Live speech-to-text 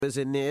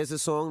And there's a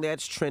song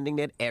that's trending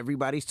that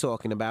everybody's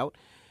talking about.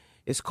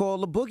 It's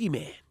called The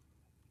Boogeyman.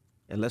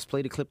 And let's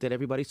play the clip that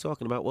everybody's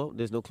talking about. Well,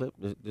 there's no clip.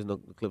 There's no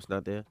the clip's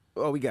not there.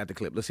 Oh, we got the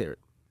clip. Let's hear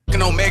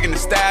it. On Megan Thee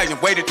Stallion,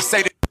 waited to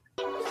say that.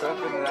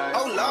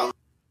 Oh,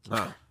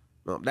 no.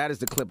 Well, that is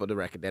the clip of the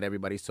record that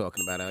everybody's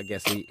talking about. I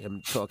guess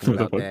him talking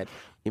about that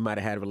he might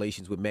have had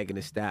relations with Megan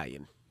Thee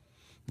Stallion.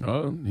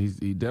 Oh,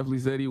 he definitely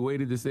said he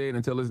waited to say it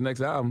until his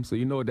next album. So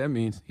you know what that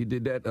means. He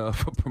did that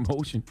for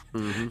promotion.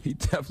 Mm-hmm. He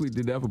definitely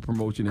did that for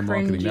promotion and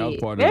marketing. That was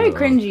part Very of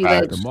cringy,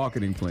 the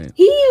marketing plan.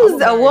 He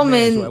used a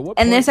woman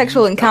and their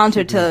sexual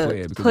encounter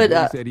to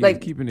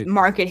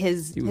market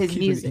his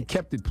music. He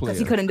kept it playing because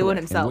he couldn't do it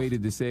himself.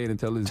 Waited to say it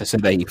until his. To say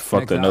that he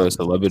fucked another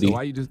celebrity. So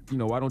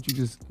why don't you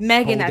just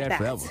Megan hold at that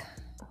forever?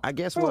 I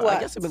guess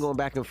they've been going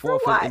back and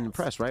forth in the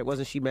press, right?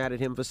 Wasn't she mad at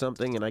him for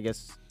something? And I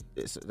guess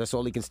that's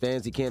all he can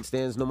stand. He can't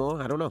stand no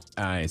more. I don't know.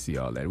 I ain't see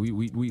all that. We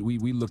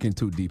looking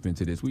too deep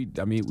into this.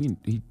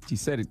 He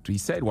said it. He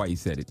said why he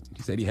said it.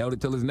 He said he held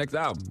it till his next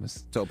album.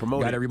 So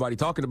promote. Got everybody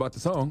talking about the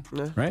song,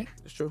 right?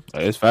 That's true.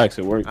 It's facts.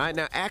 It works. All right,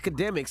 now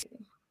academics.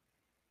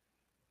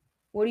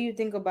 What do you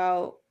think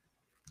about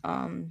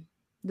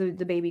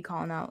the baby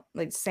calling out,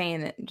 like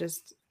saying it,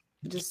 just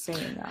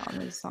saying that on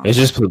his song? It's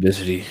just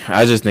publicity.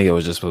 I just think it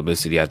was just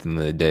publicity at the end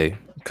of the day.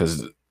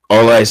 Because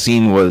all I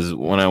seen was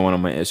when I went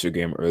on my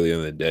Instagram earlier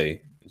in the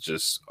day,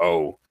 just,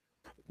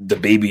 the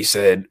baby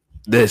said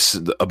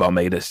this about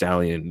Megan Thee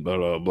Stallion, blah,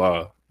 blah,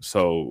 blah.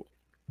 So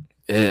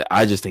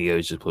I just think it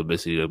was just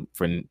publicity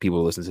for people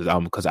to listen to his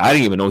album. Because I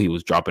didn't even know he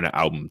was dropping an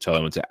album until I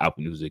went to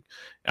Apple Music.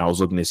 And I was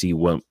looking to see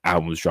what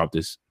albums dropped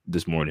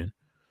this morning.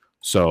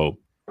 So,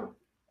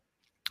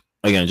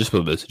 again, just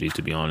publicity,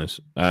 to be honest.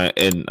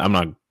 And I'm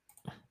not...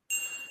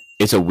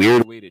 It's a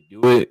weird way to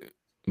do it,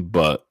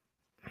 but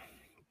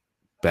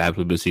bad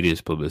publicity is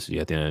publicity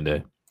at the end of the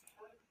day.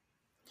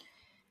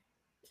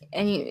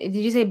 And did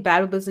you say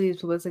bad publicity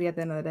is publicity at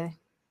the end of the day?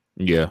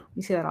 Yeah.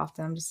 You say that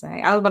often. I'm just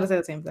saying. I was about to say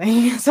the same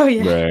thing. So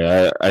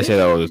yeah. Right. I say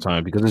that all the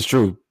time because it's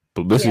true.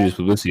 Publicity is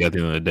publicity at the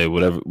end of the day.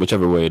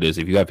 Whichever way it is.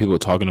 If you got people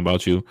talking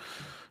about you,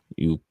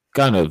 you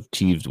kind of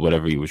achieved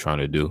whatever you were trying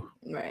to do.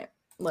 Right.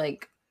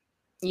 Like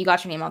you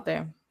got your name out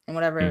there in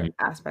whatever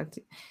aspect.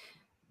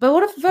 But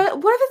what if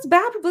it's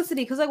bad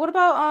publicity? Because like, what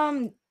about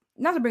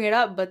not to bring it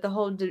up, but the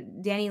whole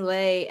Danny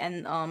Lay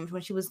and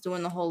when she was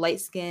doing the whole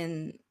light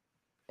skin,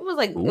 it was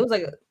like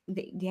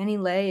Danny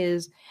Lay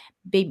is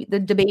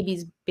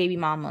Dababy's baby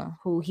mama,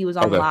 who he was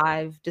on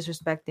live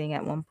disrespecting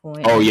at one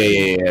point. Oh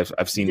yeah.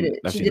 I've seen it.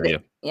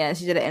 Yeah,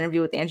 she did an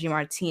interview with Angie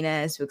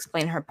Martinez to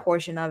explain her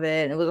portion of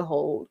it, and it was a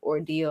whole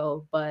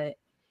ordeal. But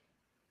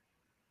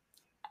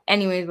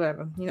anyways,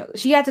 whatever.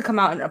 She had to come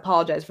out and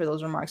apologize for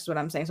those remarks, is what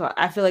I'm saying. So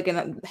I feel like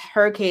in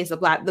her case,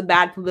 the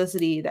bad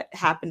publicity that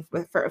happened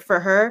for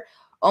her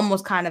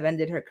almost kind of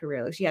ended her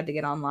career. Like she had to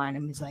get online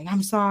and was like,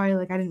 "I'm sorry,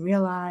 like I didn't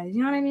realize."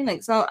 You know what I mean?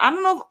 Like, so I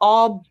don't know if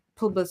all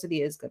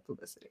publicity is good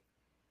publicity.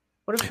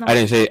 What if I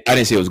didn't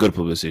say it was good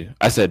publicity.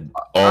 I said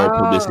all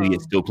publicity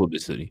is still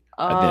publicity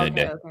at the end of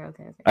the day.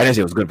 Okay. I didn't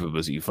say it was good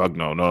publicity. Fuck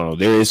no.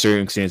 There is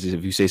circumstances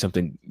if you say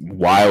something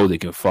wild, it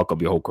can fuck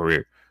up your whole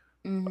career.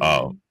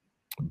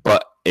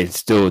 But it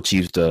still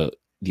achieves the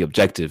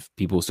objective.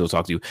 People still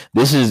talk to you.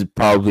 This is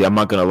probably, I'm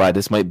not gonna lie,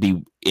 this might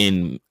be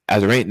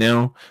as of right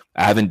now,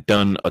 I haven't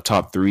done a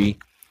top 3,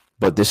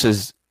 but this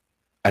is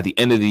at the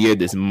end of the year,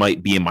 this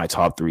might be in my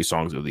top 3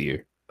 songs of the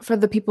year. For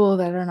the people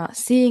that are not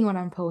seeing what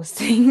I'm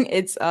posting,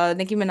 it's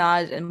Nicki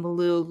Minaj and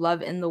Blue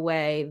 "Love in the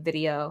Way"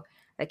 video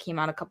that came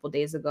out a couple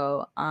days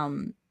ago. I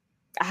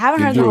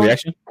haven't heard the whole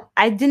reaction.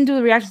 I didn't do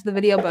the reaction to the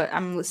video, but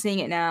I'm seeing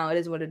it now. It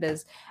is what it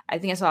is. I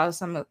think I saw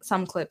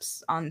some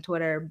clips on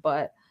Twitter,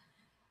 but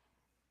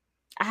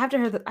I have to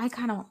hear I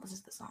kind of want to listen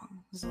to the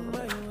song.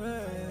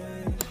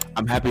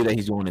 I'm happy that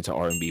he's going into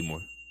R&B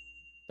more.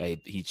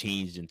 Like he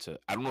changed into.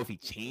 I don't know if he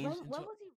changed. What was